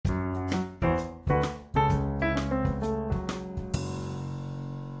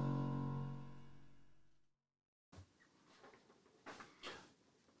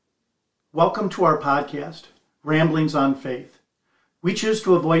Welcome to our podcast, Ramblings on Faith. We choose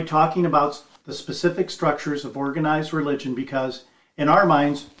to avoid talking about the specific structures of organized religion because, in our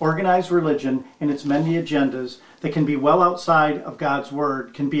minds, organized religion and its many agendas that can be well outside of God's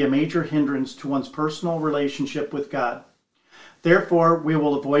Word can be a major hindrance to one's personal relationship with God. Therefore, we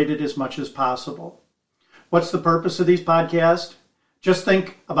will avoid it as much as possible. What's the purpose of these podcasts? Just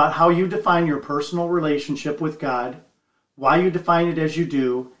think about how you define your personal relationship with God, why you define it as you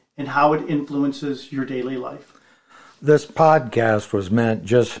do, and how it influences your daily life. This podcast was meant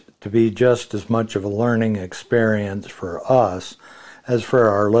to be just as much of a learning experience for us as for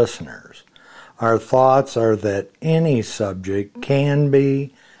our listeners. Our thoughts are that any subject can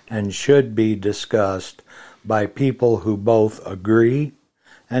be and should be discussed by people who both agree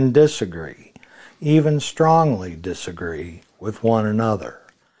and disagree, even strongly disagree with one another.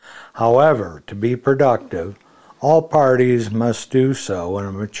 However, to be productive, all parties must do so in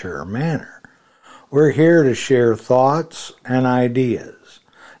a mature manner. We're here to share thoughts and ideas,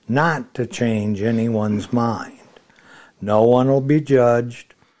 not to change anyone's mind. No one will be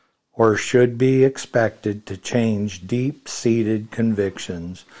judged or should be expected to change deep-seated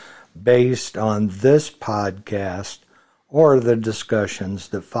convictions based on this podcast or the discussions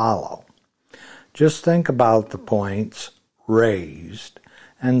that follow. Just think about the points raised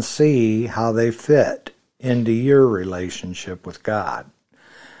and see how they fit into your relationship with God.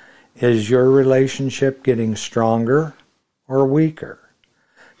 Is your relationship getting stronger or weaker?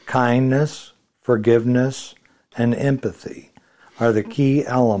 Kindness, forgiveness, and empathy are the key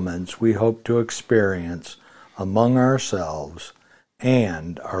elements we hope to experience among ourselves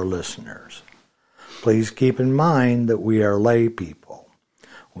and our listeners. Please keep in mind that we are lay people.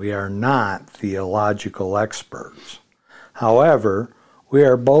 We are not theological experts. However, we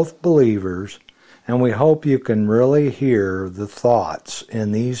are both believers, and we hope you can really hear the thoughts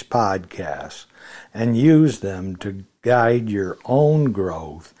in these podcasts and use them to guide your own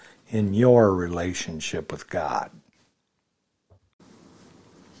growth in your relationship with God.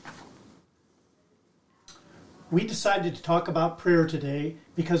 We decided to talk about prayer today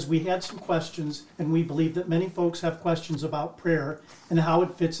because we had some questions, and we believe that many folks have questions about prayer and how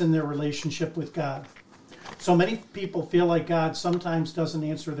it fits in their relationship with God. So many people feel like God sometimes doesn't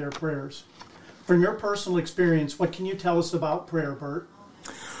answer their prayers. From your personal experience, what can you tell us about prayer, Bert?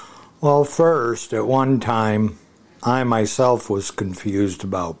 Well, first, at one time, I myself was confused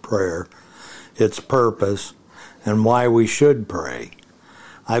about prayer, its purpose, and why we should pray.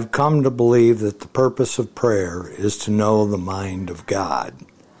 I've come to believe that the purpose of prayer is to know the mind of God.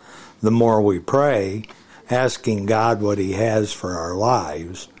 The more we pray, asking God what He has for our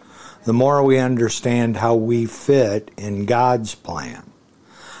lives, the more we understand how we fit in God's plan.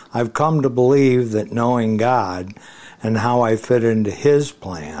 I've come to believe that knowing God and how I fit into His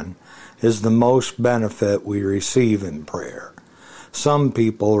plan is the most benefit we receive in prayer. Some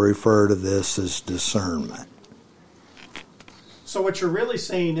people refer to this as discernment. So what you're really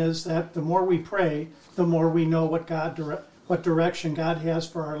saying is that the more we pray, the more we know what direction God has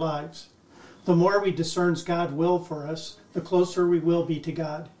for our lives. The more we discern God's will for us, the closer we will be to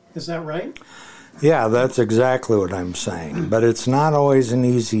God. Is that right? Yeah, that's exactly what I'm saying, but it's not always an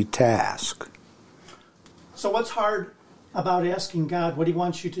easy task. So what's hard about asking God what He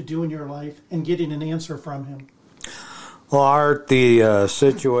wants you to do in your life and getting an answer from Him? Well, Art, the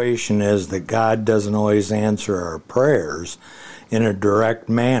situation is that God doesn't always answer our prayers in a direct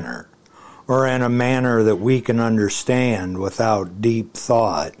manner, or in a manner that we can understand without deep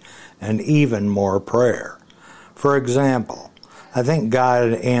thought and even more prayer. For example, I think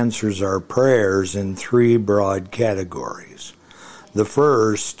God answers our prayers in three broad categories. The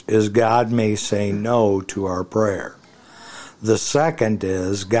first is God may say no to our prayer. The second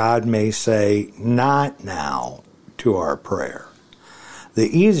is God may say not now to our prayer.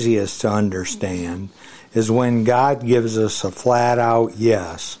 The easiest to understand is when God gives us a flat-out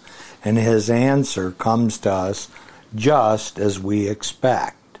yes, and His answer comes to us just as we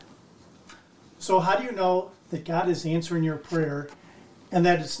expect. So how do you know that God is answering your prayer and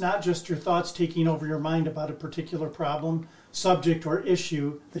that it's not just your thoughts taking over your mind about a particular problem, subject, or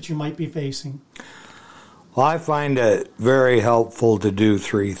issue that you might be facing? Well, I find it very helpful to do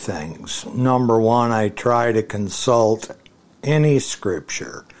three things. Number one, I try to consult any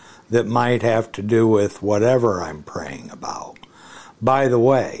scripture that might have to do with whatever I'm praying about. By the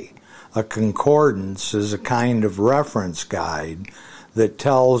way, a concordance is a kind of reference guide that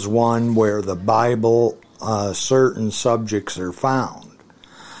tells one where the Bible certain subjects are found.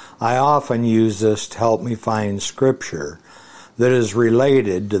 I often use this to help me find scripture that is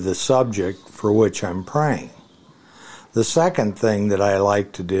related to the subject for which I'm praying. The second thing that I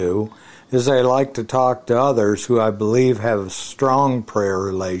like to do is I like to talk to others who I believe have a strong prayer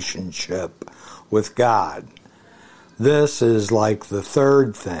relationship with God. This is like the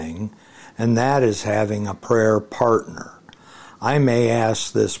third thing, and that is having a prayer partner. I may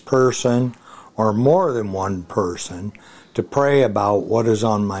ask this person, or more than one person, to pray about what is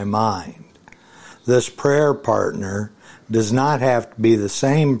on my mind. This prayer partner does not have to be the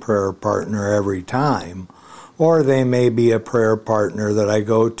same prayer partner every time, or they may be a prayer partner that I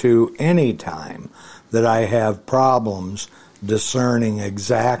go to any time that I have problems discerning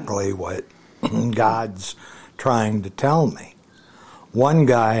exactly what God's trying to tell me. One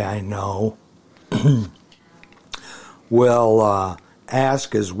guy I know will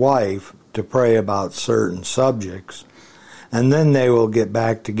ask his wife to pray about certain subjects, and then they will get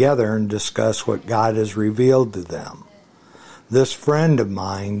back together and discuss what God has revealed to them. This friend of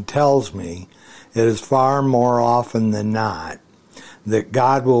mine tells me it is far more often than not that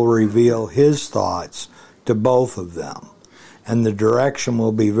God will reveal His thoughts to both of them, and the direction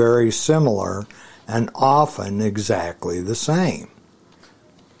will be very similar and often exactly the same.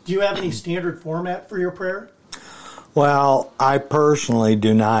 Do you have any standard format for your prayer? Well, I personally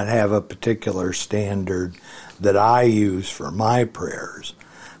do not have a particular standard that I use for my prayers.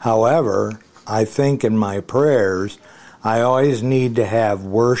 However, I think in my prayers, I always need to have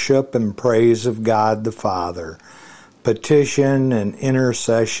worship and praise of God the Father, petition and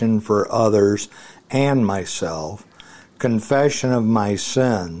intercession for others and myself, confession of my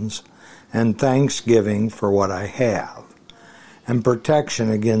sins, and thanksgiving for what I have, and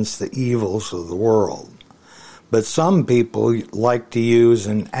protection against the evils of the world. But some people like to use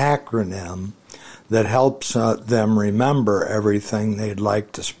an acronym that helps them remember everything they'd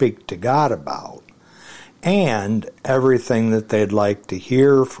like to speak to God about and everything that they'd like to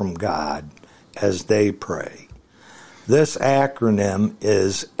hear from God as they pray. This acronym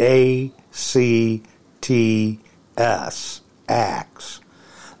is ACTS, ACTS.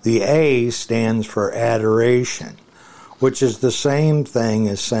 The A stands for adoration, which is the same thing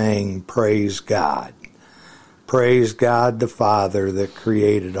as saying praise God. Praise God the Father that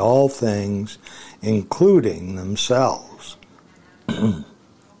created all things, including themselves.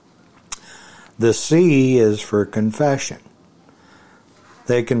 The C is for confession.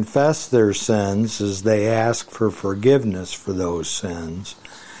 They confess their sins as they ask for forgiveness for those sins,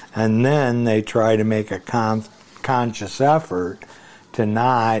 and then they try to make a conscious effort to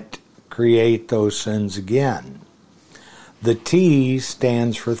not create those sins again. The T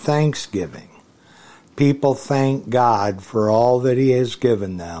stands for thanksgiving. People thank God for all that He has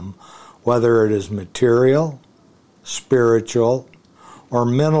given them, whether it is material, spiritual, or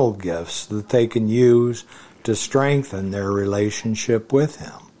mental gifts that they can use to strengthen their relationship with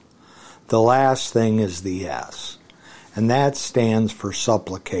Him. The last thing is the S, and that stands for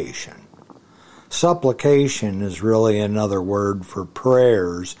supplication. Supplication is really another word for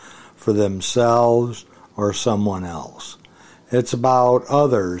prayers for themselves or someone else. It's about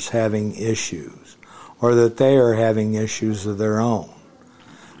others having issues, or that they are having issues of their own.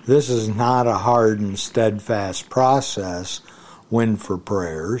 This is not a hard and steadfast process when for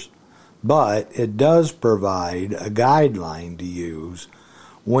prayers, but it does provide a guideline to use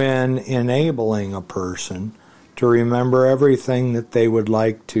when enabling a person to remember everything that they would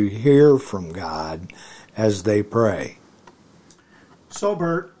like to hear from God as they pray. So,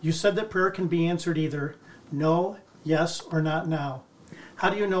 Bert, you said that prayer can be answered either no, yes, or not now. How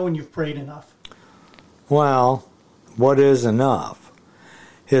do you know when you've prayed enough? Well, what is enough?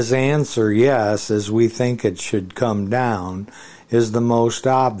 His answer, yes, as we think it should come down, is the most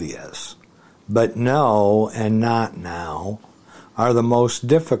obvious. But no and not now are the most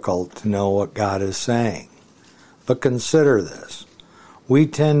difficult to know what God is saying. But consider this. We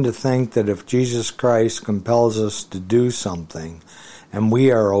tend to think that if Jesus Christ compels us to do something and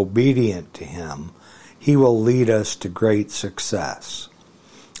we are obedient to Him, He will lead us to great success.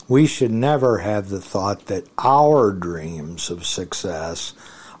 We should never have the thought that our dreams of success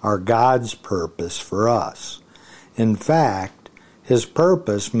are God's purpose for us. In fact, His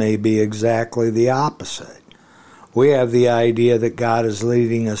purpose may be exactly the opposite. We have the idea that God is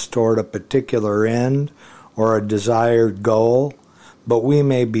leading us toward a particular end or a desired goal, but we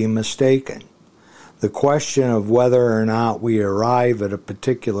may be mistaken. The question of whether or not we arrive at a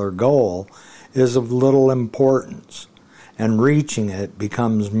particular goal is of little importance, and reaching it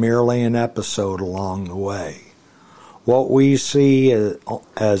becomes merely an episode along the way. What we see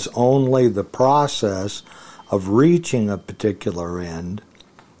as only the process of reaching a particular end,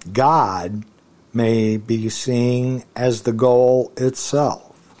 God may be seeing as the goal itself.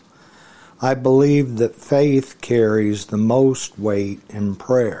 I believe that faith carries the most weight in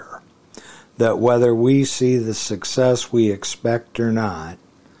prayer. that whether we see the success we expect or not,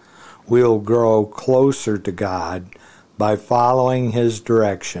 we'll grow closer to God by following His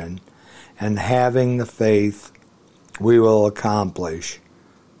direction and having the faith we will accomplish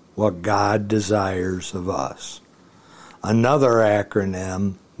what God desires of us. Another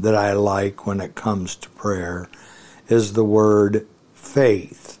acronym that I like when it comes to prayer is the word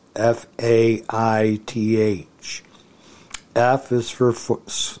faith, F-A-I-T-H. F is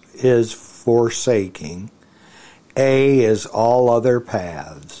forsaking. A is all other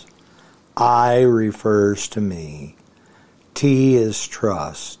paths. I refers to me. T is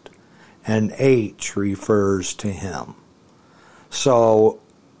trust. And H refers to Him. So,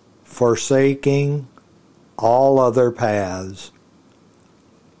 forsaking all other paths,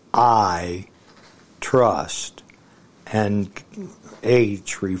 I trust, and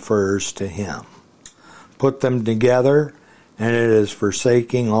H refers to Him. Put them together, and it is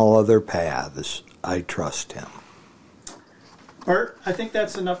forsaking all other paths, I trust Him. Art, I think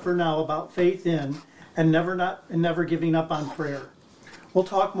that's enough for now about faith in and never giving up on prayer. We'll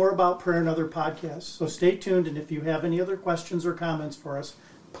talk more about prayer in other podcasts, so stay tuned, and if you have any other questions or comments for us,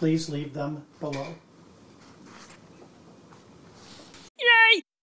 please leave them below.